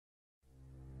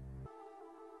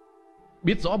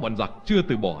Biết rõ bọn giặc chưa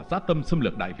từ bỏ dã tâm xâm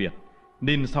lược Đại Việt,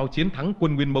 nên sau chiến thắng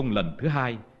quân Nguyên Mông lần thứ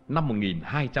hai năm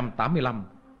 1285,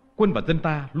 quân và dân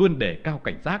ta luôn đề cao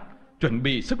cảnh giác, chuẩn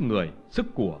bị sức người, sức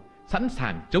của, sẵn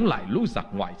sàng chống lại lũ giặc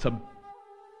ngoại xâm.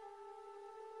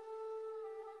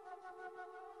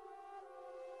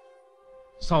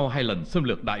 Sau 2 lần xâm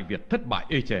lược Đại Việt thất bại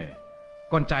ê chề,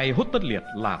 con trai Hốt Tất Liệt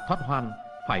là Thoát Hoan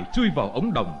phải chui vào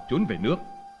ống đồng trốn về nước.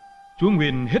 Chúa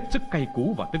Nguyên hết sức cay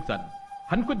cú và tức giận.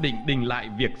 Hắn quyết định đình lại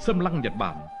việc xâm lăng Nhật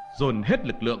Bản, dồn hết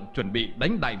lực lượng chuẩn bị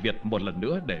đánh Đại Việt một lần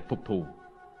nữa để phục thù.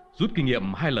 Rút kinh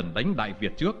nghiệm 2 lần đánh Đại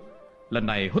Việt trước, lần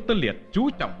này Hốt Tất Liệt chú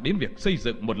trọng đến việc xây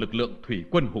dựng một lực lượng thủy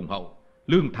quân hùng hậu,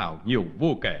 lương thảo nhiều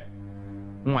vô kể.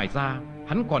 Ngoài ra,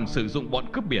 hắn còn sử dụng bọn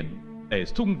cướp biển để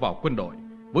xung vào quân đội,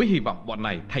 với hy vọng bọn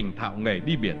này thành thạo nghề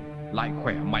đi biển, lại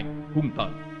khỏe mạnh, hung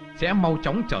tợn, sẽ mau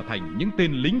chóng trở thành những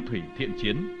tên lính thủy thiện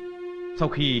chiến. Sau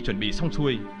khi chuẩn bị xong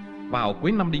xuôi, vào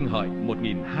cuối năm Đinh Hợi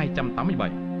 1287,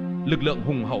 lực lượng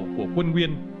hùng hậu của quân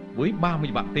Nguyên với 30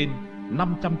 vạn tên,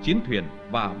 500 chiến thuyền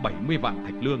và 70 vạn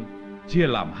thạch lương chia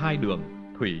làm 2 đường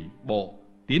thủy bộ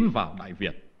tiến vào Đại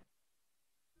Việt.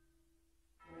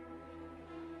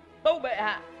 Tâu bệ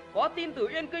hạ, có tin từ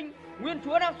Yên Kinh, Nguyên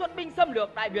chúa đang xuất binh xâm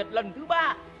lược Đại Việt lần thứ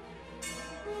 3.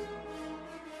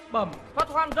 Bẩm, Thoát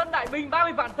Hoan dẫn đại binh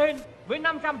 30 vạn tên với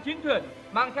 500 chiến thuyền,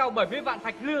 mang theo 70 vạn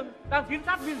thạch lương, đang tiến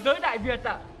sát biên giới Đại Việt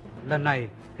ạ. Lần này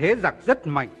thế giặc rất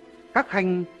mạnh, các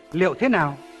khanh liệu thế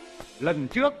nào? Lần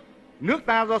trước, nước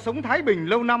ta do sống thái bình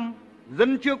lâu năm,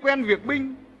 dân chưa quen việc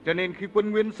binh, cho nên khi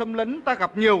quân Nguyên xâm lấn ta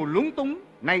gặp nhiều lúng túng.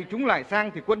 Nay chúng lại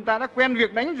sang thì quân ta đã quen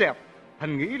việc đánh dẹp.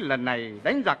 Thần nghĩ lần này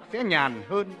đánh giặc sẽ nhàn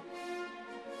hơn.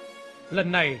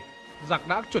 Lần này, giặc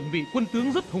đã chuẩn bị quân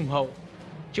tướng rất hùng hậu.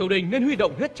 Triều đình nên huy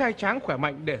động hết trai tráng khỏe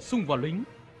mạnh để xung vào lính.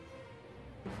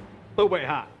 Tâu bệ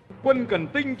hạ, quân cần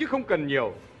tinh chứ không cần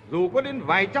nhiều. Dù có đến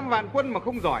vài trăm vạn quân mà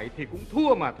không giỏi thì cũng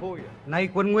thua mà thôi. Nay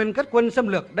quân Nguyên cất quân xâm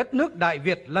lược đất nước Đại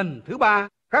Việt lần thứ 3.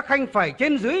 Các khanh phải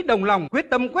trên dưới đồng lòng quyết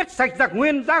tâm quét sạch giặc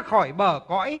Nguyên ra khỏi bờ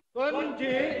cõi. Tuân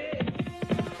chỉ.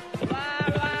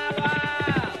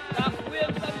 Giặc Nguyên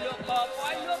xâm lược bờ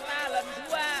cõi nước ta lần thứ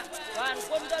 3. Toàn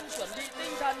quân dân chuẩn bị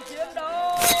tinh thần chiến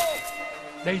đấu.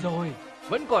 Đây rồi,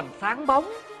 vẫn còn sáng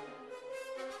bóng.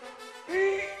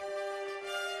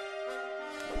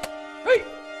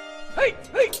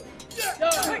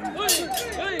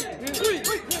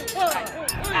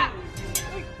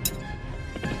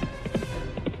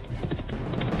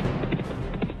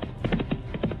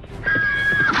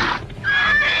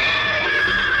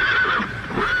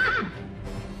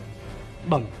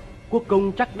 Bẩm, quốc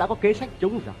công chắc đã có kế sách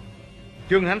chống giặc.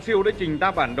 Trương Hán Siêu đã trình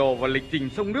ta bản đồ và lịch trình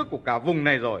sông nước của cả vùng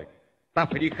này rồi. Ta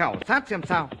phải đi khảo sát xem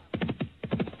sao.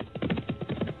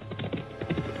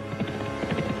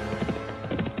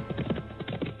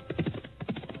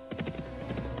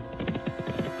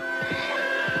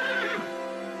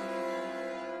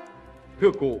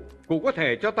 Thưa cụ có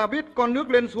thể cho ta biết con nước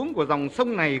lên xuống của dòng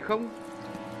sông này không?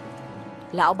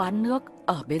 Lão bán nước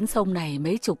ở bến sông này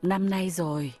mấy chục năm nay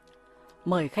rồi.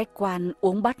 Mời khách quan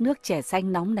uống bát nước chè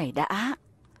xanh nóng này đã.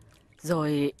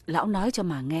 Rồi lão nói cho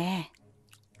mà nghe.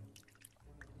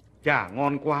 Chả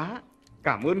ngon quá,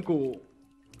 cảm ơn cụ.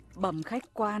 Bẩm khách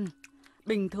quan,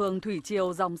 bình thường thủy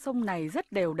triều dòng sông này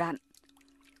rất đều đặn.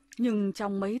 Nhưng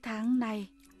trong mấy tháng nay,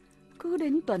 cứ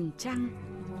đến tuần trăng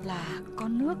là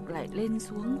con nước lại lên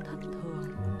xuống thất thường.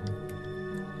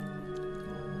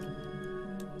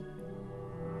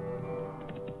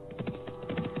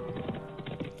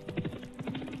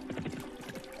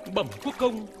 Bẩm quốc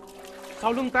công,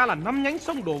 sau lưng ta là 5 nhánh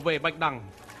sông đổ về Bạch Đằng,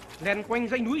 len quanh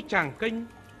dãy núi Tràng Kênh.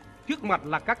 Trước mặt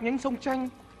là các nhánh sông Chanh,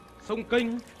 sông Kênh,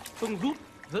 sông Rút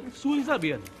dẫn xuôi ra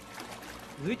biển.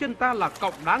 Dưới chân ta là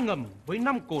cọng đá ngầm với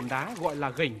 5 cồn đá gọi là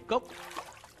Gành Cốc.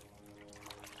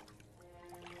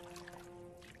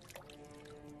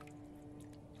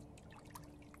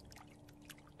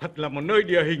 Thật là một nơi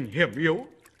địa hình hiểm yếu,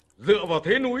 dựa vào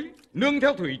thế núi, nương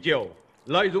theo thủy triều,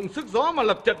 lợi dụng sức gió mà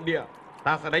lập trận địa.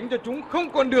 Ta sẽ đánh cho chúng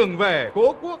không còn đường về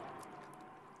cố quốc.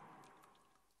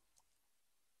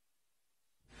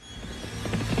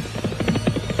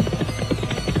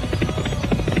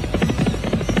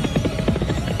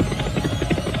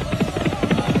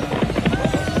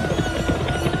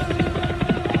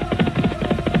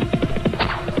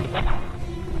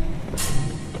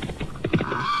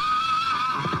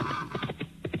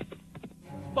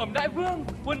 Bẩm đại vương,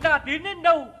 quân ta tiến đến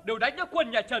đâu đều đánh cho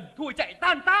quân nhà Trần thua chạy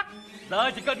tan tác.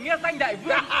 Giờ chỉ cần nghe danh đại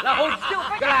vương là hồn siêu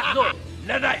phách lạc rồi.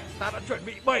 Lần này ta đã chuẩn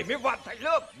bị 70 vạn thạch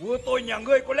lương. Vua tôi nhà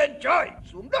ngươi có lên trời,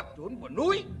 xuống đất, trốn vào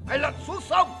núi hay lặn xuống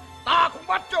sông, ta cũng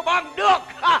bắt cho bằng được.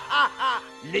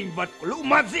 Linh vật của lũ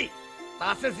man dị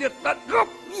ta sẽ diệt tận gốc,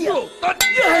 nhổ tận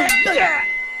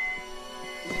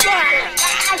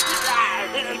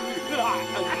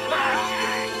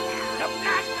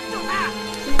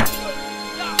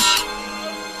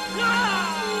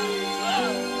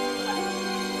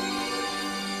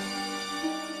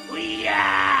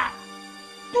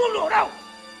Tua lửa đâu?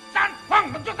 San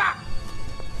phẳng nó cho ta.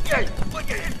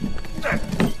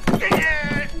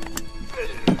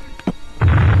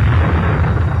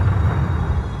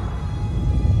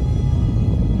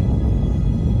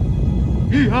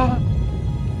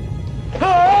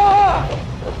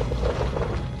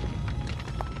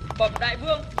 Bẩm đại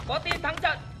vương, có tin thắng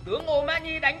trận, tướng Ô Mã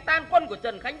Nhi đánh tan quân của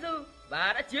Trần Khánh Dư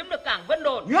và đã chiếm được cảng Vân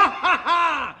Đồn.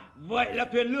 Vậy là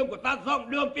thuyền lương của ta rộng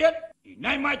đường tiến, thì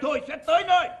nay mai thôi sẽ tới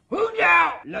nơi. Hướng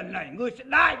nào, lần này ngươi sẽ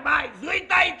đại bại dưới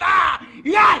tay ta.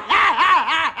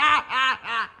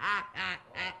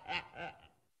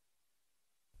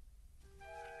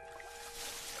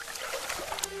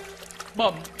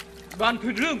 Bẩm, đoàn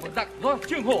thuyền lương của giặc do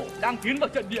Trương Hổ đang tiến vào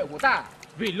trận địa của ta.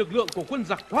 Vì lực lượng của quân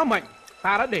giặc quá mạnh,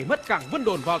 ta đã để mất cảng Vân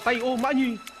Đồn vào tay Ô Mã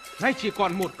Nhi. Nay chỉ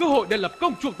còn một cơ hội để lập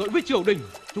công chuộc tội với triều đình.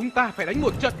 Chúng ta phải đánh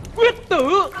một trận quyết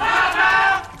tử.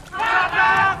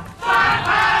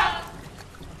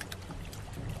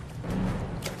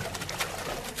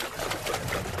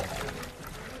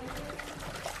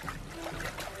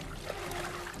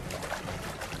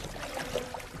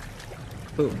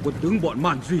 Tưởng quân tướng bọn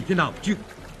Màn Duy thế nào chứ?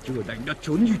 Chưa đánh đã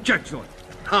trốn như trạch rồi.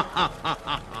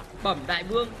 Bẩm đại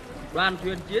vương, đoàn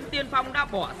thuyền chiến tiên phong đã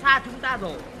bỏ xa chúng ta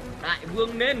rồi. Đại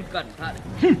vương nên cẩn thận.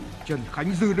 Trần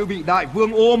Khánh Dư đã bị đại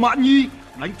vương Ô Mã Nhi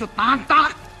đánh cho tan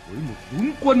tác. Với một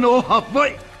tướng quân ô hợp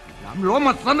vậy, dám ló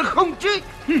mặt ra nó không chứ?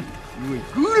 Người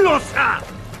cứ lo xa.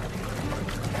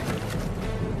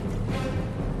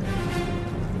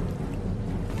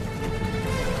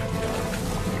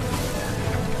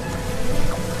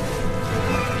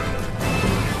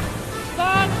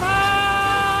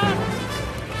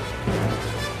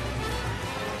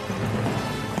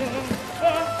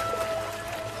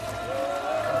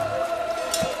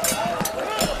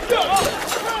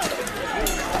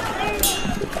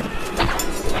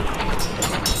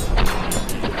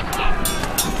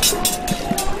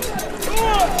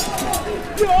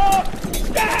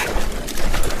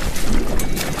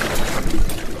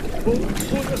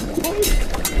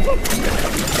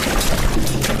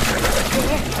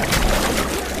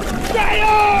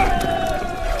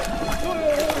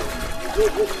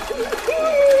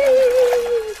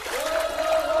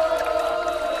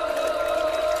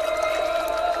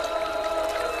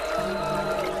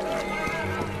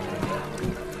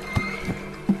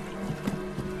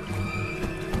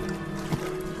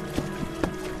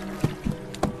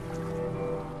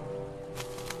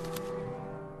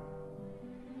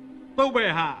 Tâu bệ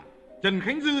hạ, Trần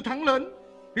Khánh Dư thắng lớn,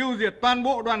 tiêu diệt toàn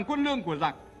bộ đoàn quân lương của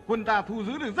giặc. Quân ta thu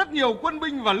giữ được rất nhiều quân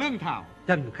binh và lương thảo.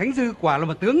 Trần Khánh Dư quả là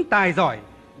một tướng tài giỏi,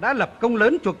 đã lập công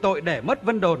lớn chuộc tội để mất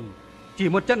Vân Đồn. Chỉ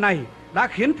một trận này đã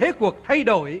khiến thế cuộc thay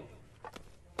đổi.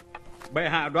 Bệ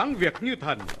hạ đoán việc như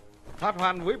thần, thoát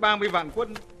hoan với 30 vạn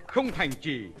quân, không thành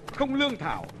trì, không lương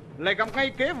thảo, lại gặp ngay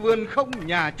kế vườn không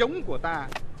nhà trống của ta.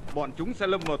 Bọn chúng sẽ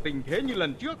lâm vào tình thế như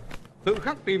lần trước, tự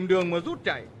khắc tìm đường mà rút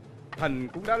chạy. Thần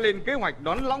cũng đã lên kế hoạch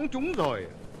đón lõng chúng rồi.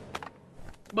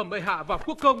 Bẩm bệ hạ và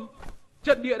quốc công,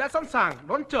 trận địa đã sẵn sàng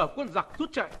đón chờ quân giặc rút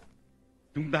chạy.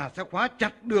 Chúng ta sẽ khóa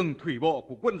chặt đường thủy bộ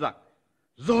của quân giặc,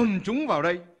 dồn chúng vào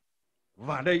đây.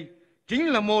 Và đây chính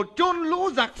là một chôn lũ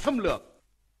giặc xâm lược.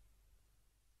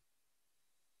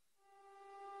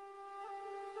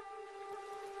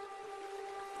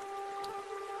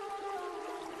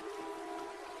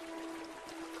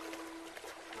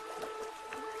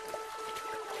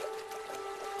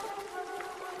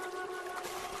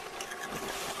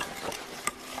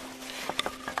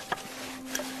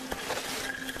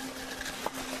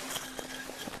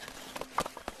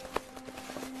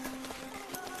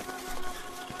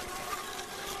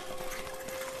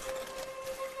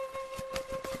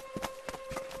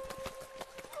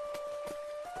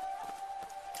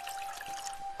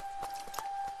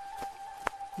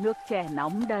 Nước chè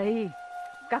nóng đây,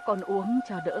 các con uống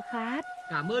cho đỡ khát.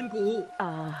 Cảm ơn cụ.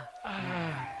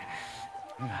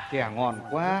 Chè ngon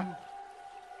quá.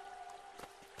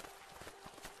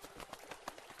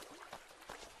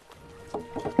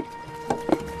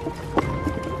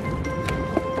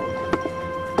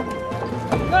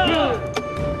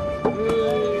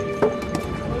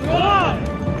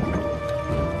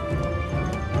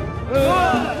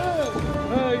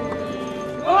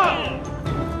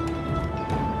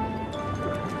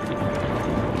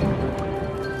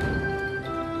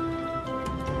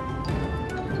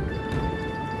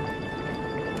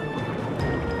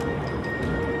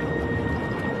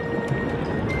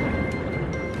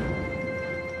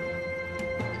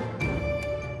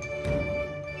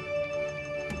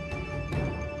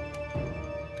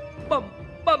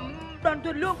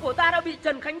 lương của ta đã bị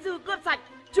Trần Khánh Dư cướp sạch,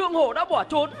 Trương Hổ đã bỏ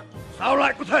trốn. Sao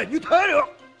lại có thể như thế được?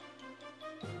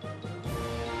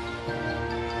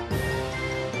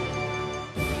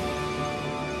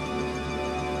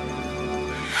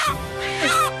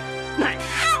 Này,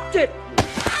 chết!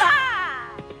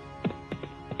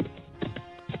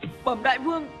 Bẩm đại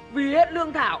vương, vì hết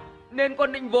lương thảo nên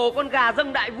con định vồ con gà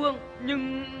dâng đại vương,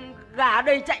 nhưng gà ở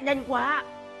đây chạy nhanh quá.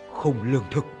 Không lương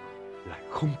thực, lại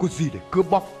không có gì để cướp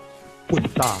bóc, quân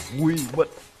ta nguy vận.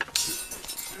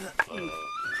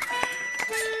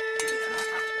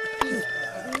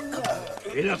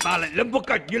 Thế là ta lại lâm vào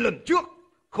cảnh như lần trước,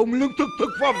 không lương thực thực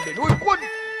phẩm để nuôi quân,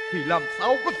 thì làm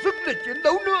sao có sức để chiến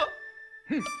đấu nữa.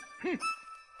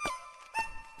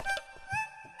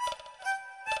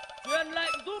 Truyền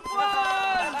lệnh rút quân.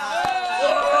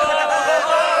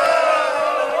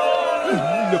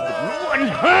 Là một lũ ăn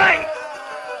hại.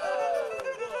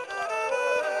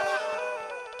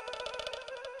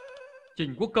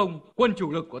 Trình Quốc Công, quân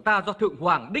chủ lực của ta do Thượng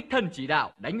Hoàng đích thân chỉ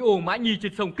đạo đánh Ô Mã Nhi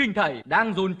trên sông Kinh Thầy,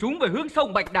 đang dồn chúng về hướng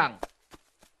sông Bạch Đằng.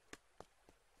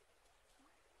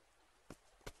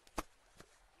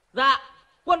 Dạ,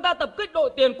 quân ta tập kích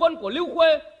đội tiền quân của Lưu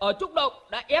Khuê ở Trúc Động,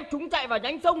 đã ép chúng chạy vào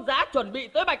nhánh sông Giá chuẩn bị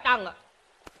tới Bạch Đằng ạ.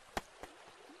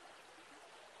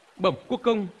 Bẩm Quốc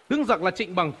Công, tướng giặc là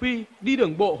Trịnh Bằng Phi đi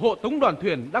đường bộ hộ tống đoàn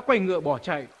thuyền đã quay ngựa bỏ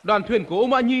chạy. Đoàn thuyền của Ô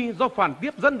Mã Nhi do Phản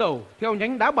Tiếp dẫn đầu theo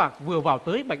nhánh đá bạc vừa vào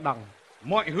tới Bạch Đằng.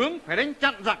 Mọi hướng phải đánh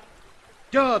chặn giặc,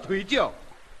 chờ thủy triều.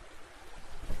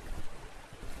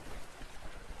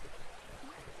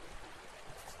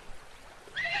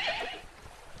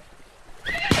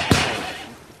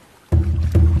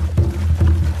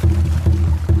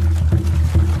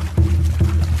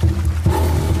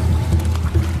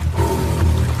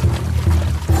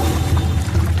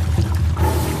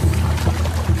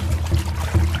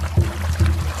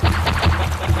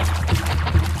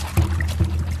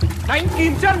 Đánh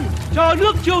kìm chân, chờ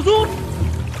nước chiều rút.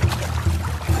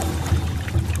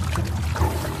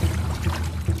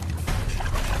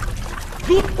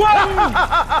 Rút quân.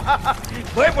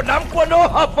 Với một đám quân ô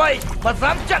hợp vậy mà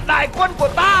dám chặn đại quân của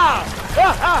ta.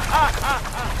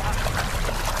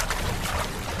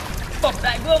 Bẩm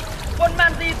đại vương, quân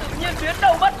Man Di tự nhiên biến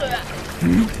đâu mất rồi ạ.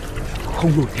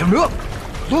 Không đuổi theo nữa,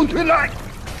 dồn thuyền lại,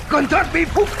 cẩn thận bị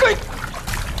phục kích.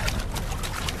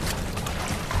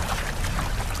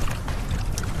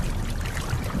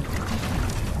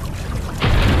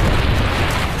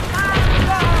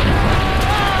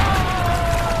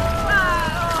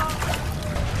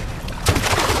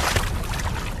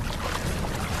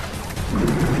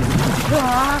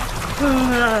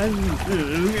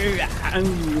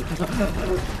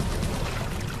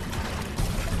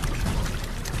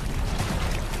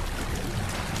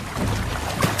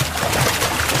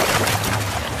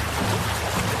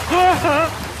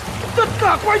 Tất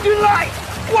cả quay trở lại,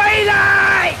 quay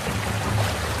lại.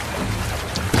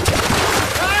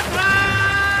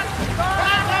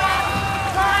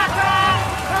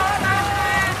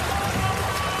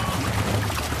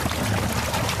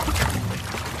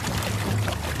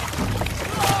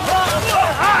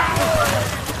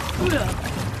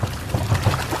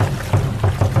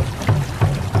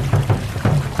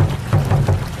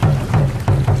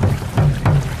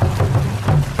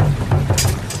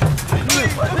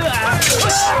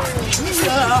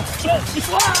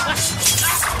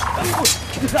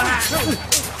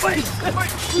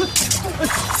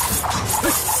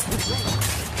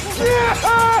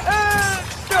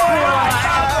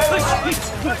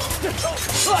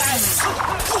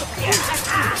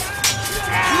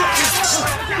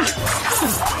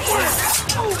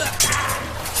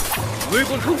 Ngươi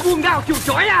còn không buông đao chịu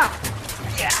trói à?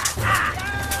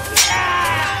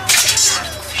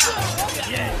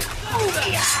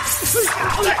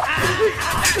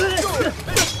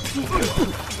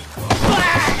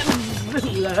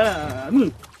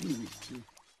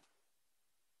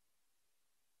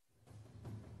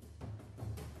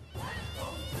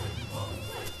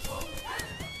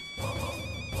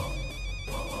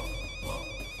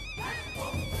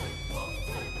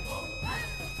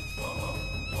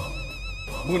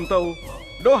 Muôn Tâu,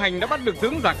 Đỗ Hành đã bắt được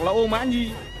tướng giặc là Ô Mã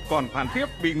Nhi, còn Phản Tiếp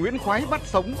bị Nguyễn Khoái bắt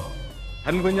sống.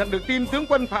 Thần vừa nhận được tin tướng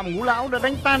quân Phạm Ngũ Lão đã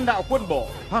đánh tan đạo quân bộ,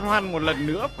 Thoát Hoan một lần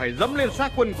nữa phải dẫm lên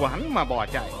xác quân của hắn mà bỏ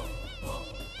chạy.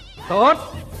 Tốt,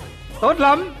 tốt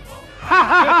lắm.